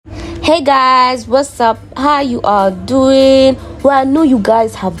Hey guys, what's up? How you all doing? Well, I know you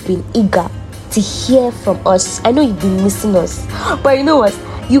guys have been eager to hear from us. I know you've been missing us, but you know what?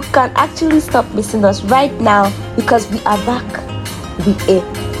 You can actually stop missing us right now because we are back with a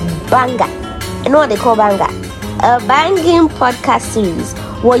banger. You know what they call banger? A banging podcast series.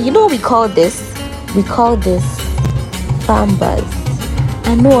 Well, you know what we call this? We call this Pharmbuzz.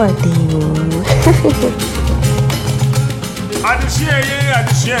 I know what they do. I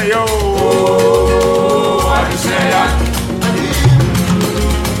share yo.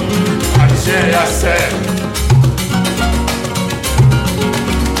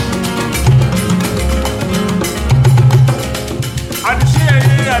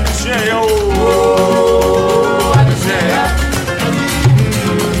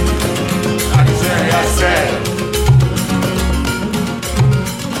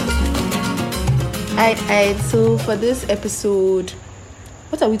 Alright, so for this episode,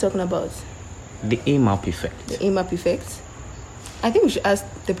 what are we talking about? The AMAP effect. The AMAP effect. I think we should ask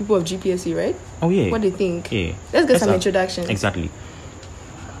the people of GPSC, right? Oh, yeah. What they think. Yeah. Let's get some introductions. Exactly.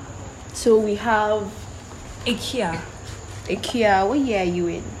 So we have Ikea. What year are you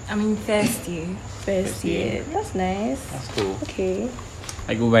in? I'm in first year. First year. That's nice. That's cool. Okay.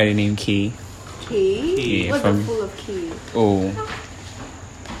 I go by the name K. K? Yeah, What's the full of K? Oh.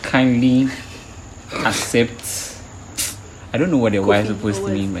 Kindly accept. I don't know what the Y is supposed to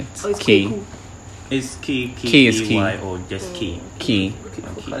mean, but it's K. cool. Is K is K. Y or just K? K.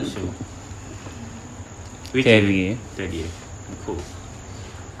 Okay, so Third year. Third year. Cool.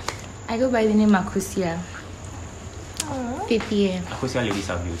 I go by the name Akusia. Fifth year. Akosia ladies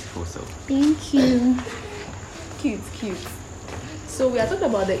are beautiful, so Thank you. Cute. So we are talking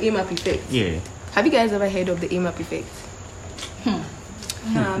about the AMAP effect. yeah. Have you guys ever heard of the AMAP effect?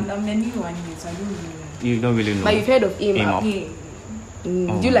 No, I'm the new one here, so I don't really know. You don't really know. But you've heard of AMAP. AMAP.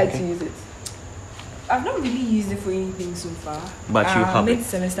 Yeah. Do you like to use it? I've not really used it for anything so far. But you have it.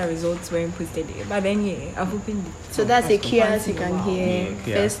 Mid-semester results weren't posted yet. But then, yeah, I've opened it. So that's a Once Kia's you in a can while. hear. Yeah,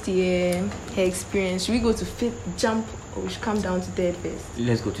 Kia. First year, her experience. Should we go to fifth, jump, or we should come down to third first?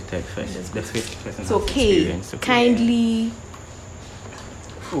 Let's go to third first. Let's The fifth person So has K, experience, okay. kindly.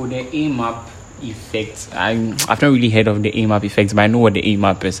 Oh, the AMAP effect. I've not really heard of the AMAP effect, but I know what the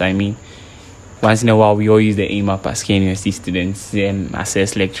AMAP is. I mean, once in a while, we all use the AMAP as KNUST students,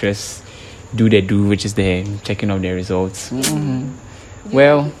 assess lecturers, do the do, which is the checking of their results.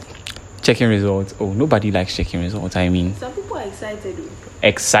 Well, checking results. Oh, nobody likes checking results. I mean, Some people are excited.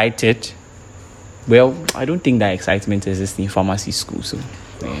 excited. Well, I don't think that excitement exists in pharmacy school. So,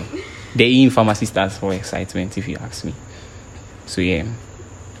 yeah. The E in pharmacy stands for excitement, if you ask me. So, yeah.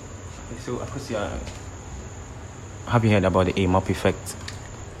 So Akosia, have you heard about the AMAP effect?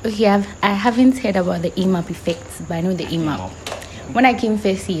 Okay, I haven't heard about the AMAP effect, but I know the AMAP. When I came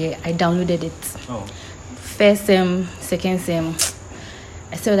first year, I downloaded it. Oh. First sem, second sem,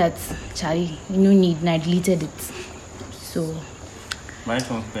 I saw that, Charlie, no need, and I deleted it. So, Right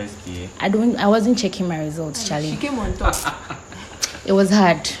from first year. I wasn't checking my results, She Charlie. came on top. It was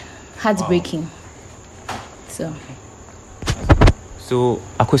heartbreaking. So, So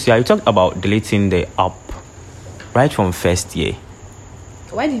Akosia, you talked about deleting the app right from first year.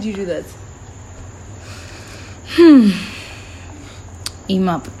 Why did you do that?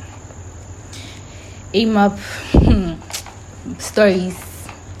 AMAP, stories.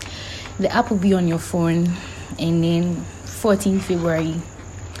 The app will be on your phone, and then 14th February,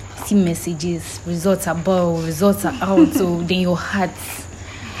 see messages, results are bow, results are out. So then your heart,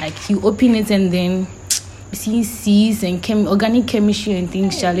 like you open it and then you see C's and organic chemistry and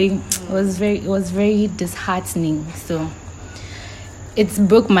things. Charlie, it was very disheartening. So it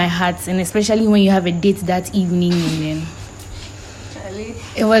broke my heart, and especially when you have a date that evening, and then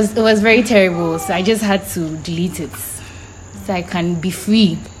it was very terrible. So I just had to delete it so I can be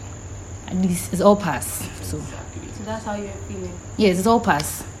free. At least it's all past. So that's how you're feeling. yes, it's all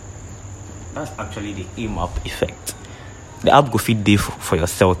past. That's actually the AMAP effect. The app go fit day for your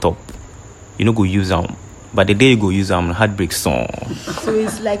cell top. You know go use them. But the day you go use them, heartbreak song. So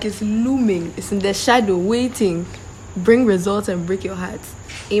it's like it's looming. It's in the shadow, waiting. Bring results and break your heart.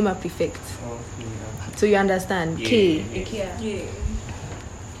 AMAP effect. So you understand? Yeah. K. Yeah.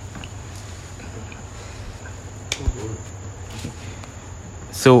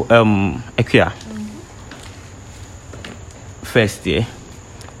 So Akia, first year,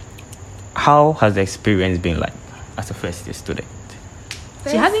 how has the experience been like as a first year student?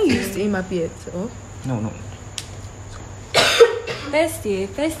 She hasn't used AMAP yet. Oh? No. First year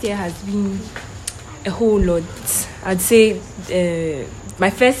has been a whole lot. I'd say my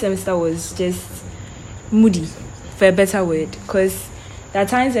first semester was just moody, for a better word, because There are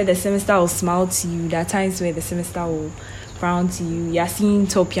times where the semester will smile to you. There are times where the semester will frown to you. You're seeing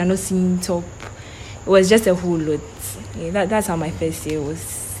top, you're not seeing top. It was just a whole lot. Yeah, that's how my first year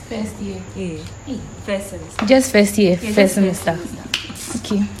was. First year. Yeah. First semester. Just first year, Yeah, first just semester.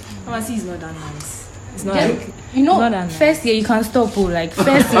 Okay. Pharmacy is not that nice. It's not Just- like... You know, it's not that nice. first year you can stop, like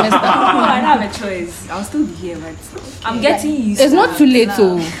first semester. I don't have a choice. I'll still be here, but I'm getting used It's to not too late,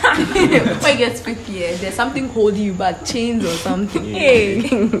 so When you get fifth year, there's something holding you back, chains or something. Hey.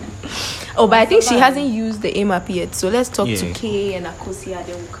 Oh, but I think she hasn't used the AMAP yet. So let's talk to Yeah. Kay and Akosia,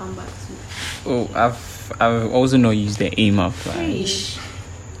 then we'll come back to. Oh, I've also not used the aim up, but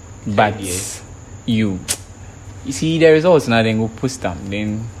you see the results now. Then go post them.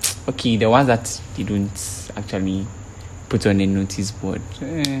 Then okay, the ones that you don't actually put on the notice board.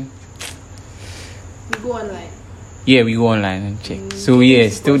 We go online. Yeah, we go online and check. So yeah,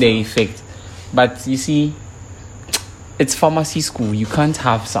 still the effect. But you see, it's pharmacy school. You can't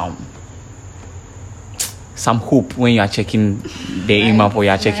have some hope when you are checking the aim up or you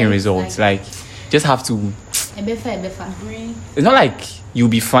are checking results. Like, just have to. It's not like you'll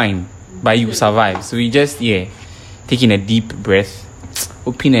be fine, but you survive. So you just taking a deep breath,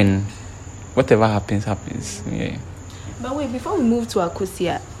 open, and whatever happens. Yeah. But wait, before we move to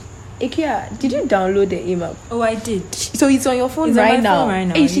Akosia, Ikia, did you download the AMAP? Oh, I did. So it's on your phone It's on right my now. phone right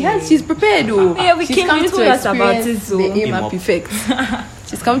now, Hey, yeah. she's prepared though. Yeah, we She's came coming to us about it, experience so- the AMAP AMAP. effect.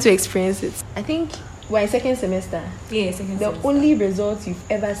 She's come to experience it. I think we're in second semester. Yeah, second The semester. only results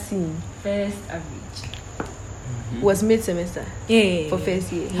you've ever seen First average. was mid-semester Yeah. for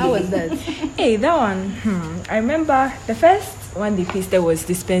first year. How was that? Hey, that one. I remember the first one they pasted was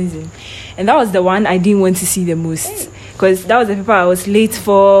dispensing, and that was the one I didn't want to see the most because that was the paper I was late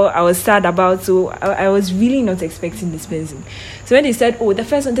for. I was sad about, so I was really not expecting dispensing. So when they said, "Oh, the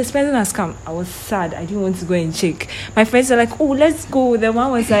first one dispensing has come," I was sad. I didn't want to go and check. My friends were like, "Oh, let's go." The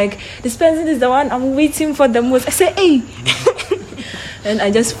one was like, "Dispensing is the one I'm waiting for the most." I said, "Hey," and I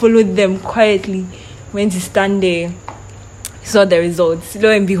just followed them quietly. Went to stand there, saw the results. Lo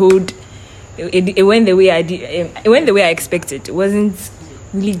and behold, it went the way I did. It went the way I expected. It wasn't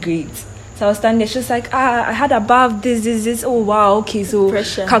really great. So I was standing there. She was like, I had above this. Oh wow, okay. So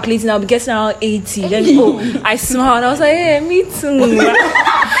Pressure. calculating, I'll be getting around 80. Then I smiled. I was like, yeah, me too.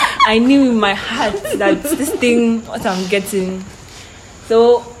 I knew in my heart that this thing, what I'm getting.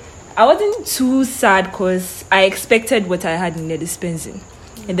 So I wasn't too sad because I expected what I had in the dispensing.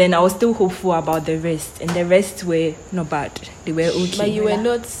 And then I was still hopeful about the rest. And the rest were not bad. They were okay. But you were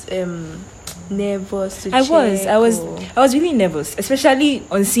not nervous to I check was or- I was really nervous, especially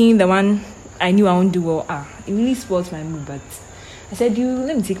on seeing the one I knew I won't do well. It really spoiled my mood, but I said,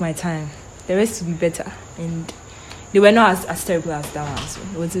 let me take my time. The rest will be better. And they were not as terrible as that one, so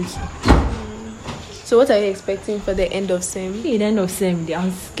it was okay. So what are you expecting for the end of sem? Hey, the end of sem day,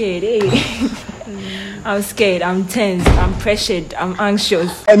 I'm scared. Hey. I'm scared, I'm tense, I'm pressured, I'm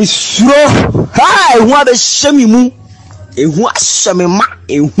anxious. I'm sure. Hi, what a shame mu.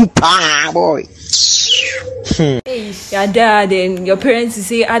 Boy. Your dad and your parents to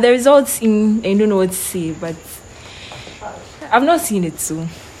say, the results in, and you don't know what to say, but I've not seen it, so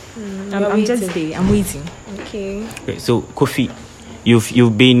I'm just there. I'm waiting. Okay. Okay, so Kofi,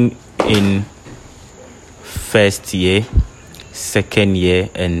 you've been in first year, second year,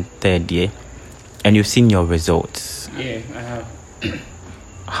 and third year, and you've seen your results. Yeah, I have.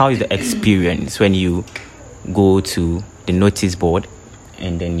 How is the experience when you go to the notice board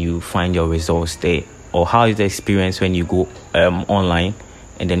and then you find your results there? Or how is the experience when you go online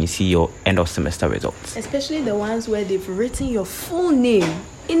and then you see your end of semester results? Especially the ones where they've written your full name,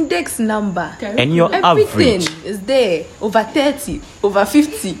 index number, And your everything average. is there. Over 30, over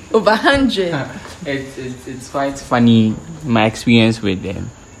 50, over 100. It's quite funny, my experience with the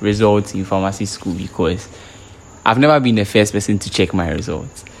results in pharmacy school, because I've never been the first person to check my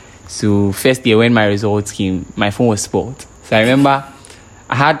results. So first year when my results came, my phone was spoiled. So I remember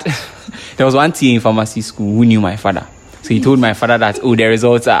there was one TA in pharmacy school who knew my father. So he told my father that, the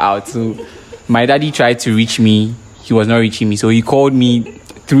results are out. So my daddy tried to reach me. He was not reaching me. So he called me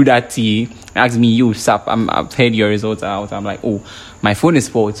through that TA, asked me, "Yo, Sap, I've heard your results are out." I'm like, my phone is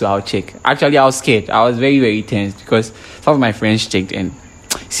spoiled, so I'll check. Actually, I was scared. I was very, very tense because some of my friends checked, and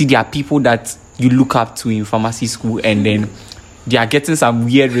see, there are people that you look up to in pharmacy school, and then they are getting some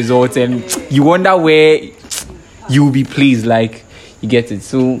weird results, and you wonder where you will be pleased, like, you get it.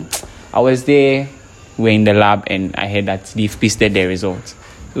 So I was there, we're in the lab, and I heard that they've pasted their results.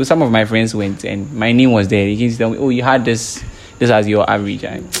 So some of my friends went, and my name was there. They came to tell me, you had this as your average.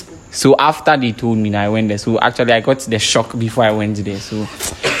 So after they told me, I went there. So actually, I got the shock before I went there. So,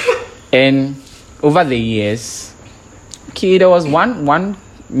 and over the years, Okay, there was one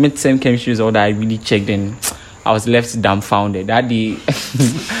mid-term chemistry result that I really checked and I was left dumbfounded. That day,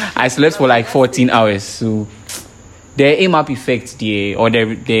 I slept for like 14 hours. So the AMAP effect, the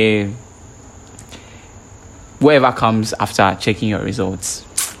whatever comes after checking your results,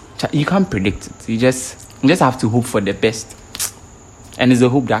 you can't predict it. You just have to hope for the best. And it's a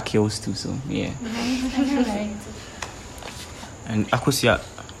hope that kills too. So yeah. And Akosia,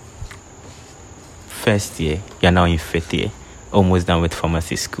 first year, you're now in fifth year, almost done with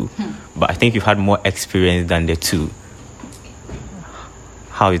pharmacy school. But I think you've had more experience than the two.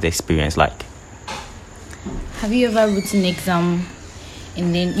 How is the experience like? Have you ever written an exam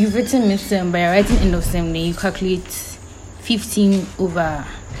and then you've written midterm, but you're writing end of sem, then you calculate 15 over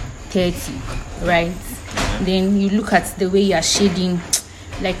 30, right? Then you look at the way you're shading,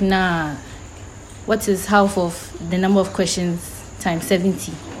 like, what is half of the number of questions times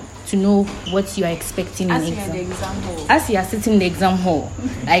 70 to know what you are expecting in exam. As you are sitting in the exam hall,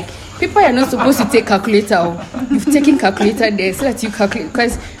 like, people are not supposed to take calculator. You've taken calculator there so that you calculate,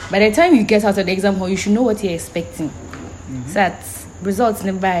 because by the time you get out of the exam hall, you should know what you're expecting. So that results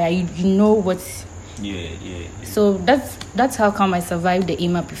nearby, you know what. Yeah. So that's how come I survived the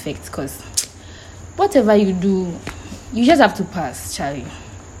AMAP effect, because whatever you do, you just have to pass, Charlie.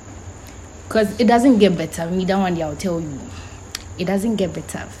 Because it doesn't get better. Me, that one day I'll tell you, it doesn't get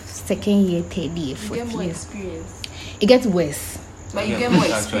better. Second year, third year, fourth year. You get more experience. It gets worse. But you get more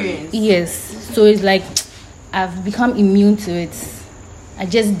experience. Yes. So it's like I've become immune to it. I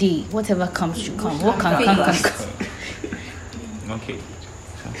just do whatever comes should come. What can come. Okay.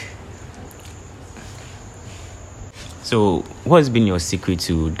 So, what's been your secret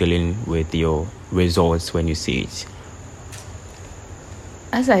to dealing with your results when you see it?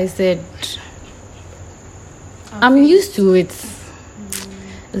 As I said, I'm used to it.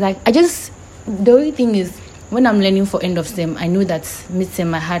 Like, the only thing is, when I'm learning for end of sem, I know that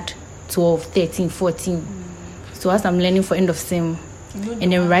mid-sem I had 12, 13, 14. So as I'm learning for end of sem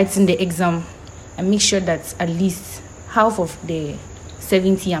and then writing the exam, I make sure that at least half of the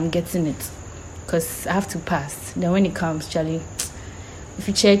 70 I'm getting it, because I have to pass. Then when it comes, Charlie, if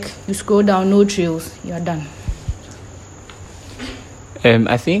you check, you scroll down, no trails, you are done.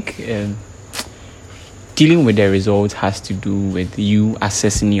 I think dealing with the results has to do with you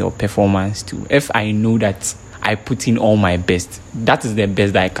assessing your performance too. If I know that I put in all my best, that is the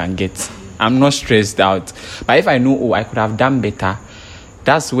best that I can get. I'm not stressed out. But if I know, I could have done better,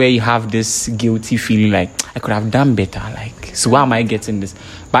 that's where you have this guilty feeling like, I could have done better. Like, so why am I getting this?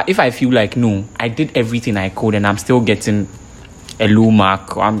 But if I feel like, no, I did everything I could and I'm still getting a low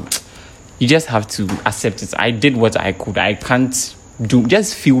mark, you just have to accept it. I did what I could. I can't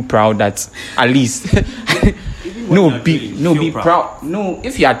just feel proud that at least be proud. No,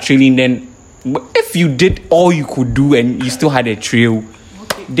 if you are trailing, then if you did all you could do and you still had a trail,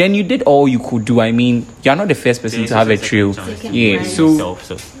 then you did all you could do. I mean, you're not the first person to have a trail. Yeah, so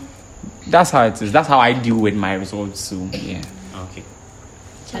that's how it is. That's how I deal with my results. So yeah. Okay.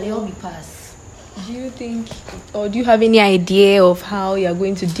 Charlie, all be pass. Do you think, or do you have any idea of how you're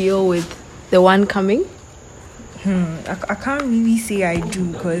going to deal with the one coming? I can't really say I do,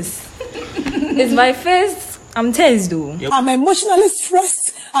 because it's my first. I'm tense though. I'm emotionally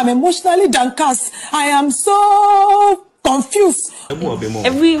stressed. I'm emotionally downcast. I am so confused.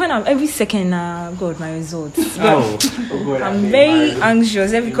 Every second, God, my results. I'm very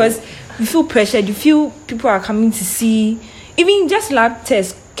anxious because you feel pressured. You feel people are coming to see. Even just lab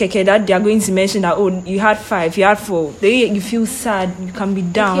test, that they are going to mention that, you had 5, you had 4. You feel sad, you can be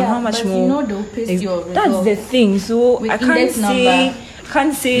down. How much more? You know they'll paste your result. That's the thing. So with I can't say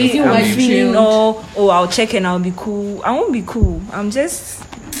I'm feeling I'll check and I'll be cool. I won't be cool. I'm just.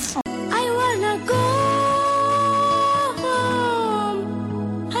 I wanna go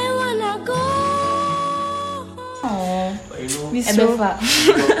home. I wanna go.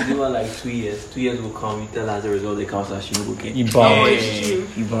 You are like 2 years. 2 years will come. You tell us the result. They count as you okay.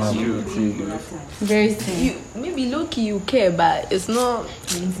 Very soon. Maybe low-key you care, but it's not.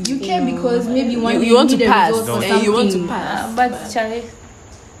 You care because maybe one you want to pass, and you want to pass. But Charlie,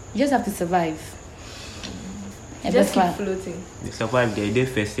 you just have to survive. Just keep floating. Survive the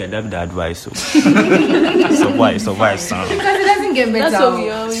first year. That's the advice. So. survive, son. Because it doesn't get better. That's what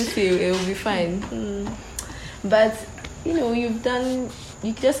we always say. It will be fine. But you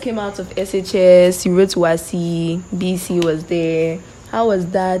just came out of SHS. You wrote WASI. BC was there. How was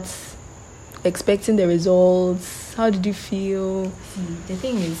that? Expecting the results. How did you feel? The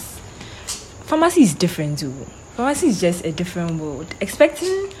thing is, pharmacy is different too. Pharmacy is just a different world.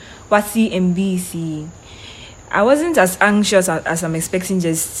 Expecting WASI and BC, I wasn't as anxious as I'm expecting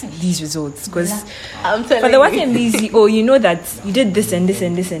just these results, because I'm telling for the one thing you. easy, you know that you did this and this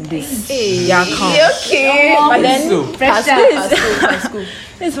and this and this. Yeah, come. Okay. But then Pass school.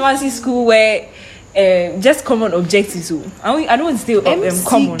 this fancy school where just common objectives. I don't want to say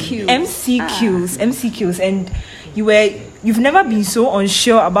common MCQs, and you've never been so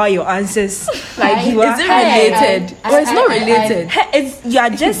unsure about your answers. Like you are. Is it related? It's not related. You're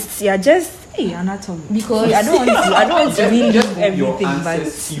just. Hey, anatomy. Because I don't want to really Just do hope your everything, but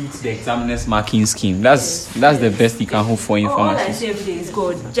answers suit the examiner's marking scheme. That's the best you can hope for in all I pharmacy. say every day is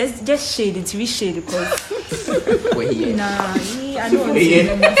God. Just shade it, reshade it, because I don't want to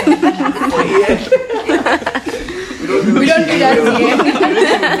We don't do that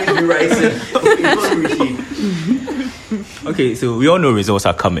here. Okay, so we all know results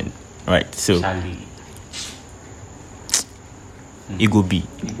are coming, right? So Charlie. it go be.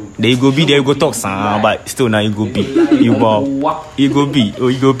 There you go be, there you go talk some, but still now you go be. You go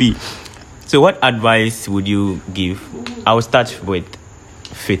be. So what advice would you give? I will start with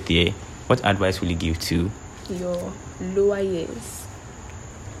fifth year. What advice will you give to Your lower years.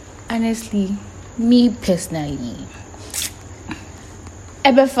 honestly, me personally,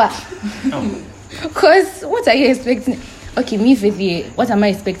 Ebefa. Because what are you expecting? Okay, me fifth year, what am I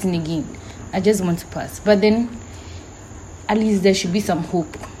expecting again? I just want to pass. But then at least there should be some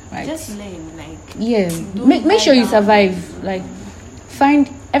hope, right? Just learn, Make sure you survive. Like,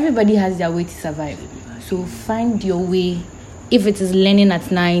 everybody has their way to survive. So find your way. If it is learning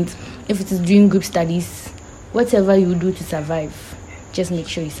at night, if it is doing group studies, whatever you do to survive, just make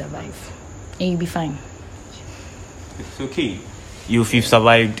sure you survive, and you'll be fine. It's okay. You've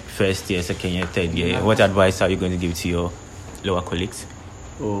survived first year, second year, third year. What advice are you going to give to your lower colleagues?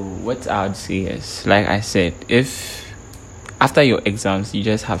 Oh, what I would say is, like I said, if after your exams, you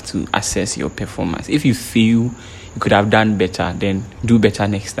just have to assess your performance. If you feel you could have done better, then do better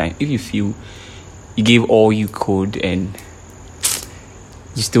next time. If you feel you gave all you could and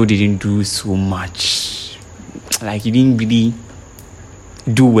you still didn't do so much, like you didn't really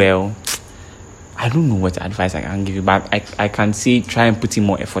do well, I don't know what advice I can give you, but I can say try and put in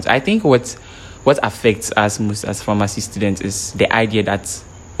more effort. I think what affects us most as pharmacy students is the idea that,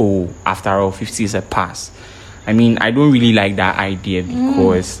 after all, 50 is a pass. I mean, I don't really like that idea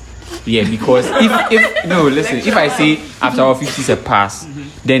because if I say after all 50 is a pass,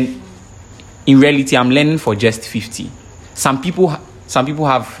 then in reality I'm learning for just 50. Some people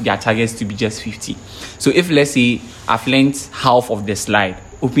have their targets to be just 50. So if, let's say, I've learned half of the slide,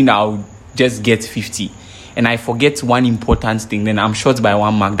 hoping that I'll just get 50, and I forget one important thing, then I'm short by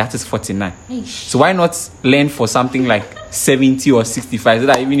 1 mark. That is 49. So why not learn for something like 70 or 65, so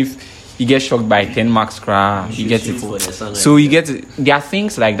that even if you get shocked by 10 marks, you get it. So you get it. There are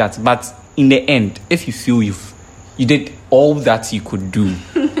things like that, but in the end, if you feel you did all that you could do,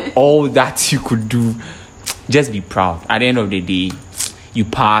 just be proud. At the end of the day, you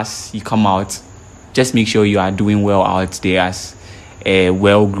pass, you come out. Just make sure you are doing well out there as a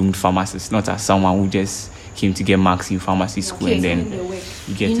well-groomed pharmacist, not as someone who just came to get marks in pharmacy school and then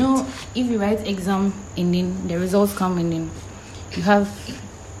you get it. If you write exam and then the results come and then you have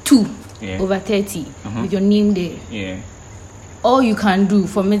 2 over 30 with your name there. Yeah. All you can do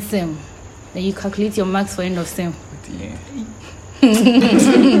for mid-sem, then you calculate your marks for end of sem. Yeah. That's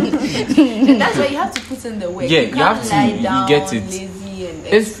why you have to put in the work. Yeah, you have to lie down, you get it. lazy and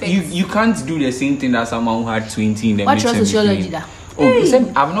If you can't do the same thing as someone who had 20 in the What's your midterm sociology degree. da?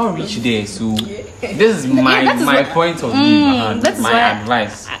 I've not reached there, so this is my point of view. That's my why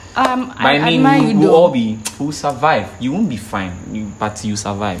advice. I mean, you we'll survive. You won't be fine, but you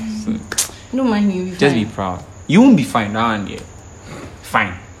survive. So don't mind you. just be proud. You won't be fine now and there.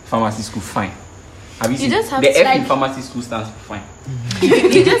 Fine, pharmacy school, fine. Have you seen just have the to, F in like- pharmacy school stands for fine.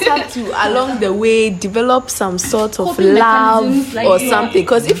 You just have to, along the way, develop some sort of Coping love mechanisms, like, or something.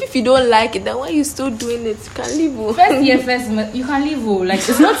 Because if you don't like it, then why are you still doing it? You can leave. First year, you can leave. Like,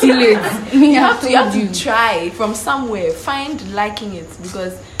 it's not too late. You have to try from somewhere. Find liking it,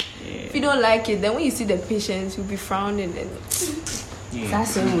 because if you don't like it, then when you see the patients, you'll be frowning. And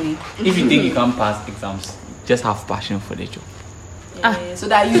That's the way. If you think you can't pass exams, just have passion for the job. so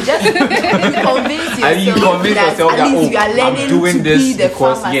that you just convince yourself, And you convince yourself at that, least you are learning I'm doing to this be the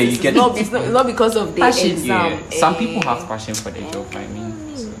because, pharmacist. you get it's not because of the Passion. exam. Some people have passion for the job. I mean,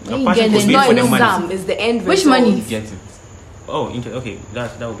 You passion get could the be Not for an the money. exam, it's the end Which result. money? you get it. Okay,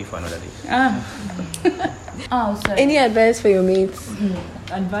 that will be for another day. Sorry. Any advice for your mates?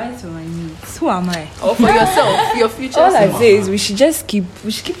 advice for my mates. Who am I? Or for yourself, your future All I self? say is we should keep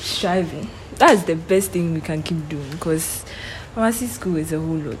striving. That's the best thing we can keep doing, because Pharmacy school is a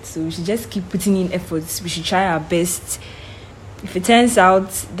whole lot, so we should just keep putting in efforts. We should try our best. If it turns out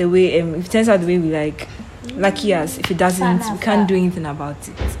the way, we like, lucky us. If it doesn't, we can't do anything about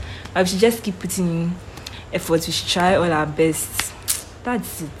it. But we should just keep putting in efforts. We should try all our best.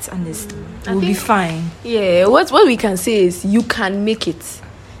 That's it. Honestly, we'll be fine. Yeah. What we can say is you can make it.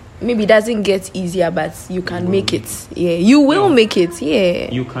 Maybe it doesn't get easier, but you can make it. Yeah, you will make it.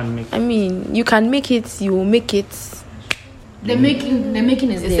 Yeah, You can make it. I mean, you can make it. You will make it. The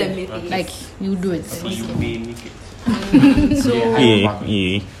making is It's there. a making. Like you do it. You may make it. So,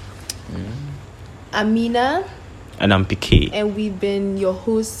 Yeah. Amina, And I'm PK. and we've been your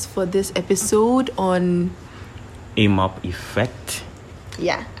hosts for this episode on Aim up effect.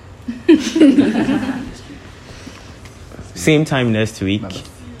 yeah. Same time next week.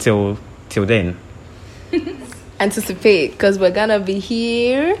 Till then. Anticipate, because we're gonna be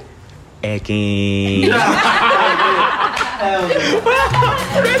here. Again.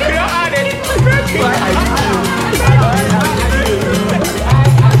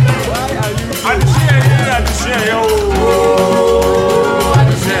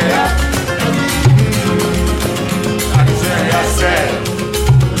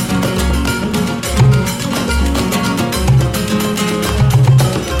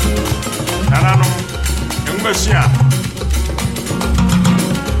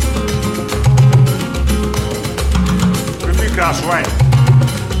 That's right.